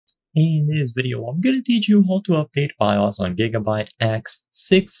In this video, I'm going to teach you how to update BIOS on GIGABYTE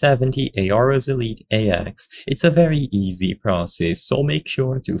X670 AORUS Elite AX. It's a very easy process, so make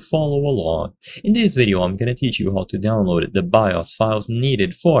sure to follow along. In this video, I'm going to teach you how to download the BIOS files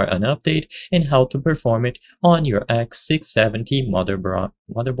needed for an update and how to perform it on your X670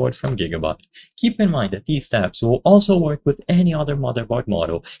 motherboard from GIGABYTE. Keep in mind that these steps will also work with any other motherboard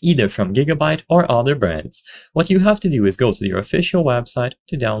model, either from GIGABYTE or other brands. What you have to do is go to your official website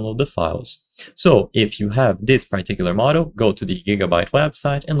to download the files. So if you have this particular model, go to the GIGABYTE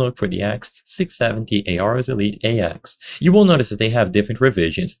website and look for the X670 AORUS Elite AX. You will notice that they have different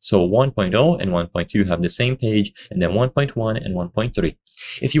revisions, so 1.0 and 1.2 have the same page, and then 1.1 and 1.3.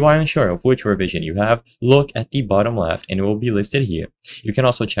 If you are unsure of which revision you have, look at the bottom left and it will be listed here. You can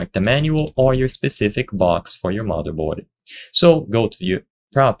also check the manual or your specific box for your motherboard. So go to the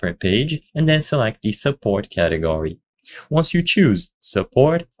proper page and then select the support category. Once you choose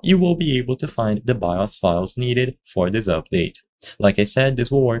support, you will be able to find the BIOS files needed for this update. Like I said,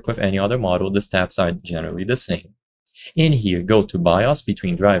 this will work with any other model. The steps are generally the same. In here, go to BIOS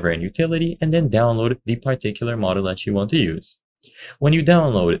between driver and utility and then download the particular model that you want to use. When you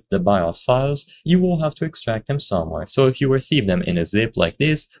download the BIOS files, you will have to extract them somewhere. So if you receive them in a zip like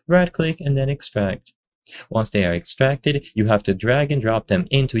this, right-click and then extract. Once they are extracted, you have to drag and drop them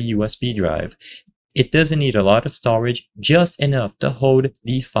into a USB drive. It doesn't need a lot of storage, just enough to hold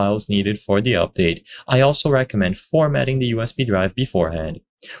the files needed for the update. I also recommend formatting the USB drive beforehand.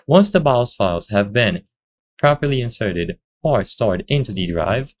 Once the BIOS files have been properly inserted or stored into the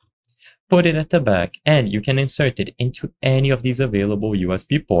drive, put it at the back and you can insert it into any of these available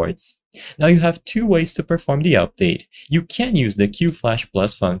USB ports. Now you have two ways to perform the update. You can use the QFlash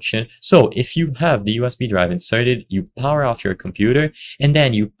Plus function, so if you have the USB drive inserted, you power off your computer and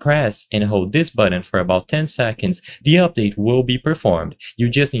then you press and hold this button for about 10 seconds, the update will be performed. You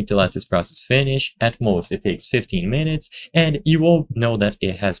just need to let this process finish. At most it takes 15 minutes and you will know that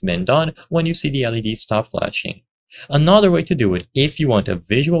it has been done when you see the LED stop flashing. Another way to do it, if you want a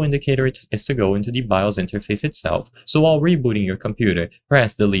visual indicator, is to go into the BIOS interface itself. So while rebooting your computer,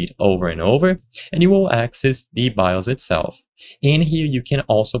 press delete over and over, and you will access the BIOS itself. In here, you can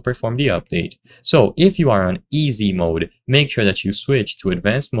also perform the update. So if you are on easy mode, make sure that you switch to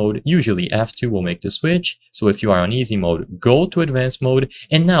advanced mode. Usually F2 will make the switch. So if you are on easy mode, go to advanced mode,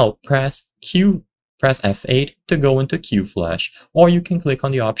 and now press F8 to go into QFlash, or you can click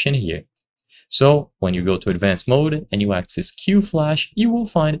on the option here. So when you go to advanced mode and you access QFlash, you will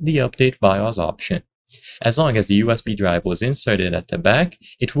find the update BIOS option. As long as the USB drive was inserted at the back,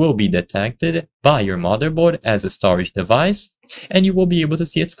 it will be detected by your motherboard as a storage device, and you will be able to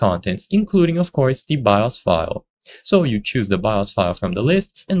see its contents, including of course the BIOS file. So you choose the BIOS file from the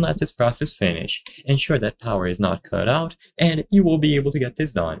list and let this process finish. Ensure that power is not cut out and you will be able to get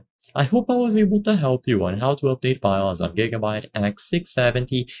this done. I hope I was able to help you on how to update BIOS on GIGABYTE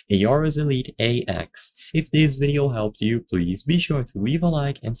X670 AORUS Elite AX. If this video helped you, please be sure to leave a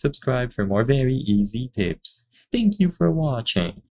like and subscribe for more very easy tips. Thank you for watching.